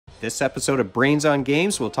This episode of Brains on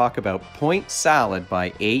Games, we'll talk about Point Salad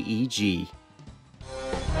by AEG.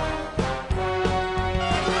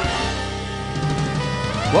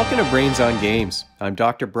 Welcome to Brains on Games. I'm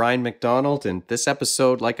Dr. Brian McDonald, and this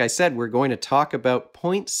episode, like I said, we're going to talk about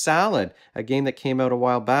Point Salad, a game that came out a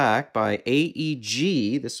while back by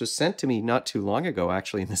AEG. This was sent to me not too long ago,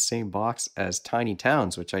 actually, in the same box as Tiny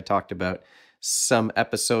Towns, which I talked about some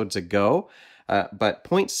episodes ago. But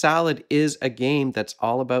Point Salad is a game that's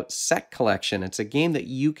all about set collection. It's a game that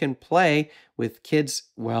you can play with kids.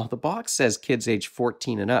 Well, the box says kids age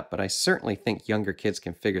 14 and up, but I certainly think younger kids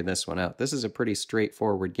can figure this one out. This is a pretty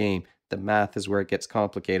straightforward game. The math is where it gets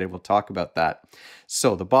complicated. We'll talk about that.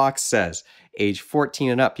 So the box says age 14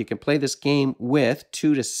 and up. You can play this game with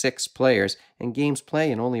 2 to 6 players, and games play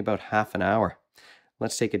in only about half an hour.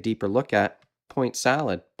 Let's take a deeper look at Point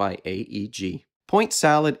Salad by AEG. Point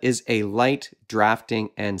Salad is a light drafting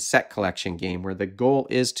and set collection game where the goal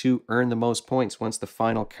is to earn the most points once the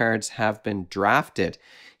final cards have been drafted.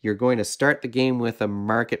 You're going to start the game with a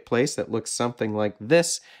marketplace that looks something like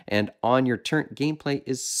this, and on your turn, gameplay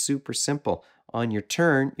is super simple. On your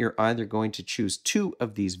turn, you're either going to choose 2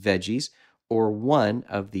 of these veggies or 1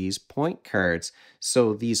 of these point cards.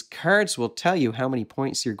 So these cards will tell you how many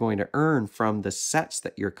points you're going to earn from the sets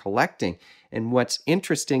that you're collecting. And what's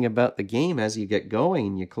interesting about the game as you get going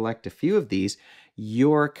and you collect a few of these,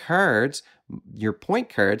 your cards, your point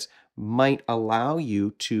cards, might allow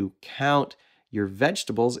you to count your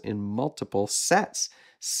vegetables in multiple sets.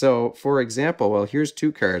 So, for example, well, here's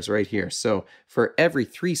 2 cards right here. So for every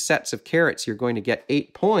 3 sets of carrots, you're going to get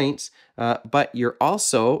 8 points, but you're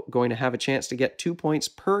also going to have a chance to get 2 points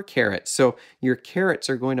per carrot. So your carrots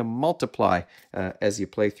are going to multiply as you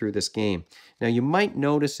play through this game. Now, you might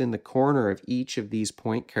notice in the corner of each of these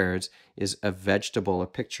point cards is a vegetable, a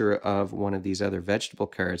picture of one of these other vegetable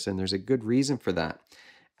cards, and there's a good reason for that.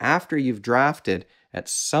 After you've drafted, at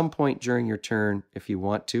some point during your turn, if you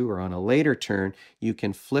want to, or on a later turn, you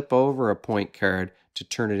can flip over a point card to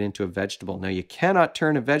turn it into a vegetable. Now, you cannot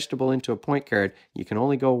turn a vegetable into a point card. You can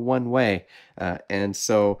only go one way. And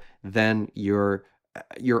so then you're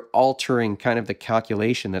altering kind of the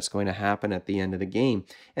calculation that's going to happen at the end of the game.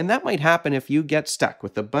 And that might happen if you get stuck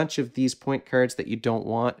with a bunch of these point cards that you don't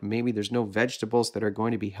want. Maybe there's no vegetables that are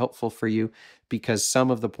going to be helpful for you because some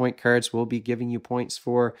of the point cards will be giving you points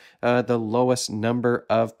for the lowest number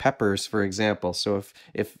of peppers, for example. So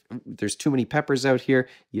if there's too many peppers out here,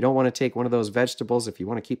 you don't want to take one of those vegetables if you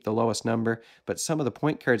want to keep the lowest number. But some of the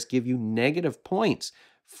point cards give you negative points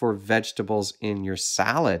for vegetables in your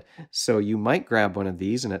salad. So you might grab one of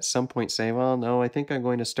these and at some point say, well, no, I think I'm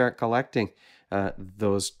going to start collecting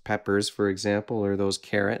those peppers, for example, or those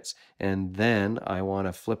carrots, and then I want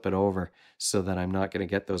to flip it over so that I'm not going to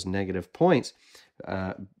get those negative points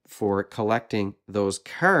for collecting those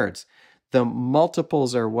cards. The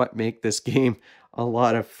multiples are what make this game a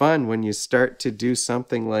lot of fun when you start to do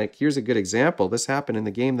something like, here's a good example. This happened in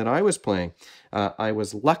the game that I was playing. I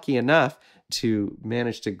was lucky enough to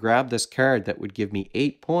manage to grab this card that would give me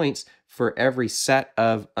 8 points for every set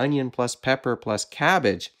of onion plus pepper plus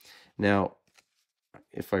cabbage. Now,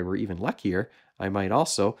 if I were even luckier, I might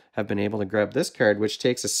also have been able to grab this card, which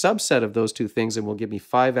takes a subset of those 2 things and will give me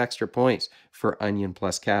 5 extra points for onion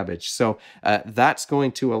plus cabbage. So that's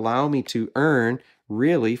going to allow me to earn,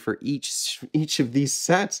 really, for each of these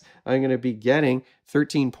sets, I'm going to be getting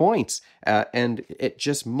 13 points. And it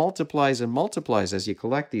just multiplies and multiplies as you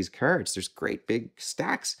collect these cards. There's great big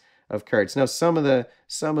stacks of cards. Now, some of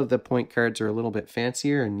the point cards are a little bit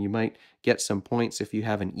fancier, and you might get some points if you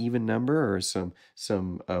have an even number, or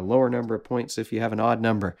some lower number of points if you have an odd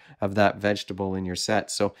number of that vegetable in your set.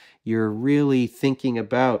 So you're really thinking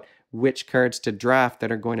about which cards to draft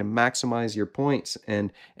that are going to maximize your points,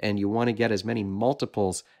 and you want to get as many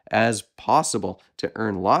multiples as possible to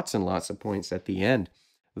earn lots and lots of points at the end.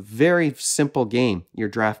 Very simple game. You're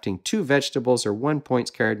drafting 2 vegetables or 1 points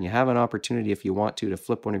card, and you have an opportunity, if you want to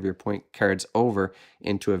flip one of your point cards over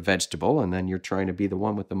into a vegetable, and then you're trying to be the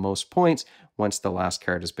one with the most points once the last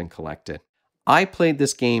card has been collected. I played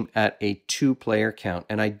this game at a 2-player count,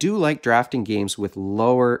 and I do like drafting games with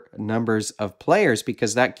lower numbers of players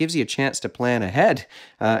because that gives you a chance to plan ahead.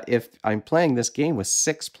 If I'm playing this game with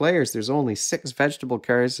 6 players, there's only 6 vegetable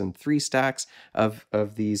cards and 3 stacks of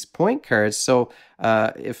these point cards. So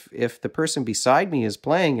if the person beside me is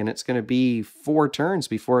playing and it's going to be 4 turns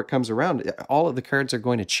before it comes around, all of the cards are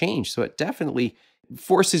going to change. So it definitely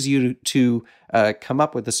forces you to come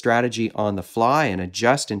up with a strategy on the fly and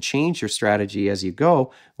adjust and change your strategy as you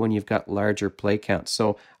go when you've got larger play counts.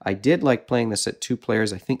 So I did like playing this at 2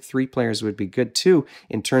 players. I think 3 players would be good too,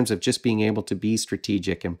 in terms of just being able to be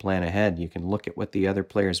strategic and plan ahead. You can look at what the other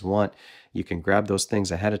players want. You can grab those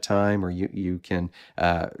things ahead of time, or you can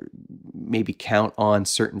maybe count on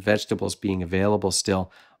certain vegetables being available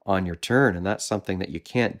still on your turn. And that's something that you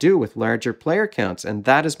can't do with larger player counts. And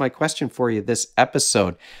that is my question for you this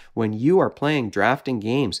episode. When you are playing drafting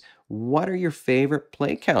games, what are your favorite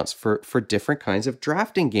play counts for different kinds of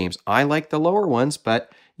drafting games? I like the lower ones,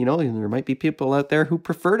 but there might be people out there who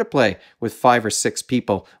prefer to play with 5 or 6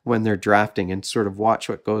 people when they're drafting and sort of watch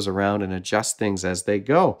what goes around and adjust things as they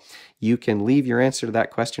go. You can leave your answer to that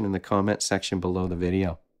question in the comment section below the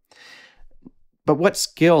video. But what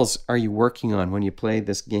skills are you working on when you play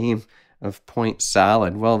this game of point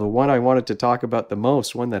salad? Well, the one I wanted to talk about the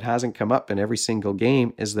most, one that hasn't come up in every single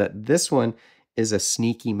game, is that this one is a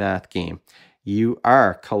sneaky math game. You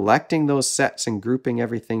are collecting those sets and grouping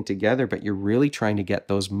everything together, but you're really trying to get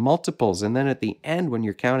those multiples. And then at the end, when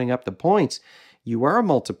you're counting up the points, you are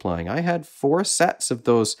multiplying. I had 4 sets of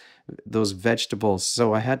those vegetables,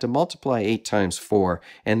 so I had to multiply 8 times 4.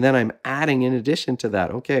 And then I'm adding in addition to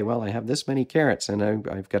that. Okay, well, I have this many carrots, and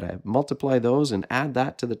I've got to multiply those and add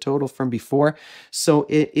that to the total from before. So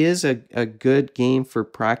it is a good game for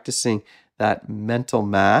practicing that mental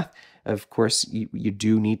math. Of course, you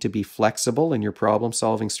do need to be flexible in your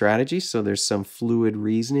problem-solving strategy, so there's some fluid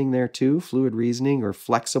reasoning there too, fluid reasoning or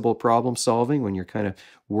flexible problem-solving when you're kind of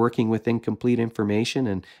working with incomplete information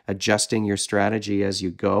and adjusting your strategy as you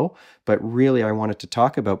go. But really, I wanted to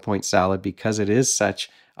talk about point salad because it is such,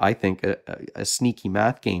 I think, a sneaky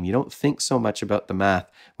math game. You don't think so much about the math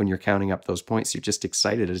when you're counting up those points. You're just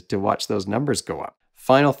excited to watch those numbers go up.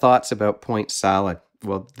 Final thoughts about point salad.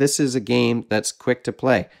 Well, this is a game that's quick to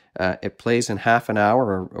play. It plays in half an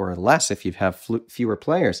hour or less if you have fewer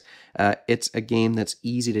players. It's a game that's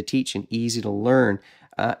easy to teach and easy to learn.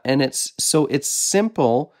 And it's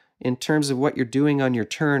simple in terms of what you're doing on your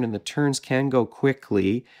turn, and the turns can go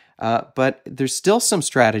quickly. But there's still some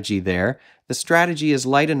strategy there. The strategy is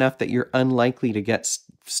light enough that you're unlikely to get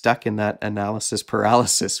stuck in that analysis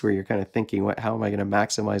paralysis where you're kind of thinking, how am I going to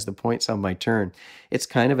maximize the points on my turn? It's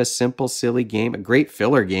kind of a simple, silly game, a great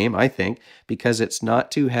filler game, I think, because it's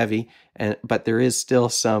not too heavy, but there is still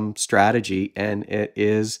some strategy, and it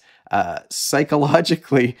is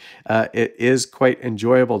psychologically, it is quite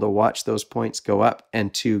enjoyable to watch those points go up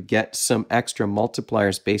and to get some extra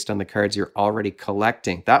multipliers based on the cards you're already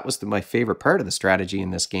collecting. That was my favorite part of the strategy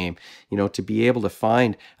in this game. To be able to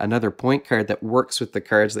find another point card that works with the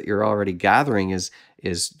cards that you're already gathering is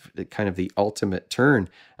kind of the ultimate turn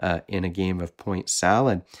in a game of point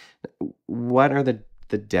salad. What are the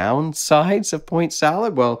downsides of point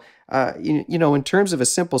salad? Well, in terms of a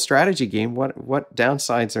simple strategy game, what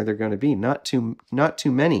downsides are there going to be? Not too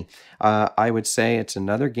many. I would say it's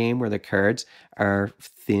another game where the cards are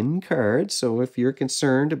thin cards. So if you're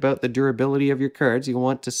concerned about the durability of your cards, you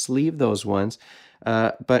want to sleeve those ones.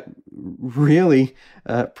 But really,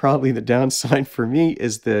 probably the downside for me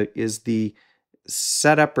is the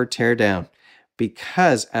setup or tear down.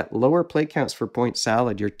 Because at lower play counts for point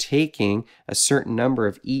salad, you're taking a certain number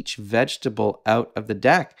of each vegetable out of the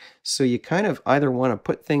deck. So you kind of either want to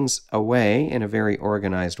put things away in a very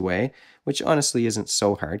organized way, which honestly isn't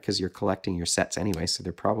so hard because you're collecting your sets anyway, so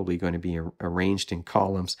they're probably going to be arranged in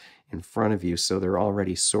columns in front of you, so they're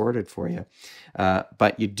already sorted for you.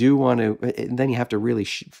 But you do want to, and then you have to really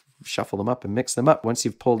shuffle them up and mix them up. Once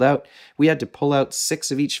you've pulled out, we had to pull out 6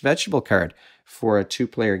 of each vegetable card for a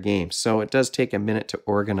 2-player game. So it does take a minute to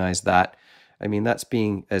organize that. I mean, that's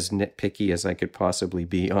being as nitpicky as I could possibly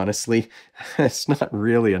be, honestly. It's not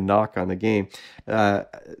really a knock on the game.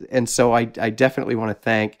 And so I definitely want to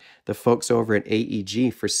thank the folks over at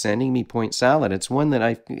AEG for sending me Point Salad. It's one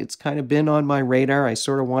that it's kind of been on my radar. I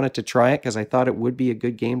sort of wanted to try it because I thought it would be a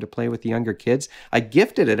good game to play with the younger kids. I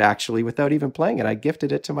gifted it, actually, without even playing it. I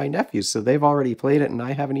gifted it to my nephews, so they've already played it, and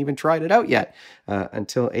I haven't even tried it out yet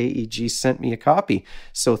until AEG sent me a copy.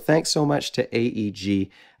 So thanks so much to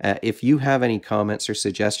AEG. If you have any comments or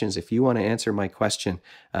suggestions, if you want to answer my question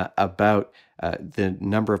about the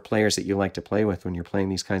number of players that you like to play with when you're playing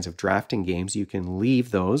these kinds of drafting games, you can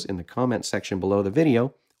leave those in the comment section below the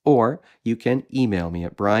video, or you can email me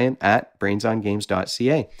at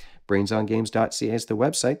brian@brainsongames.ca. brainsongames.ca is the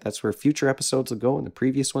website. That's where future episodes will go, and the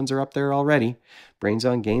previous ones are up there already. Brains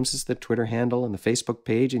on Games is the Twitter handle and the Facebook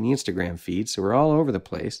page and the Instagram feed, so we're all over the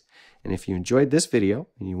place. And if you enjoyed this video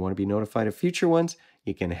and you want to be notified of future ones,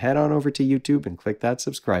 you can head on over to YouTube and click that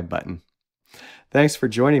subscribe button. Thanks for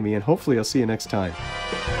joining me, and hopefully I'll see you next time.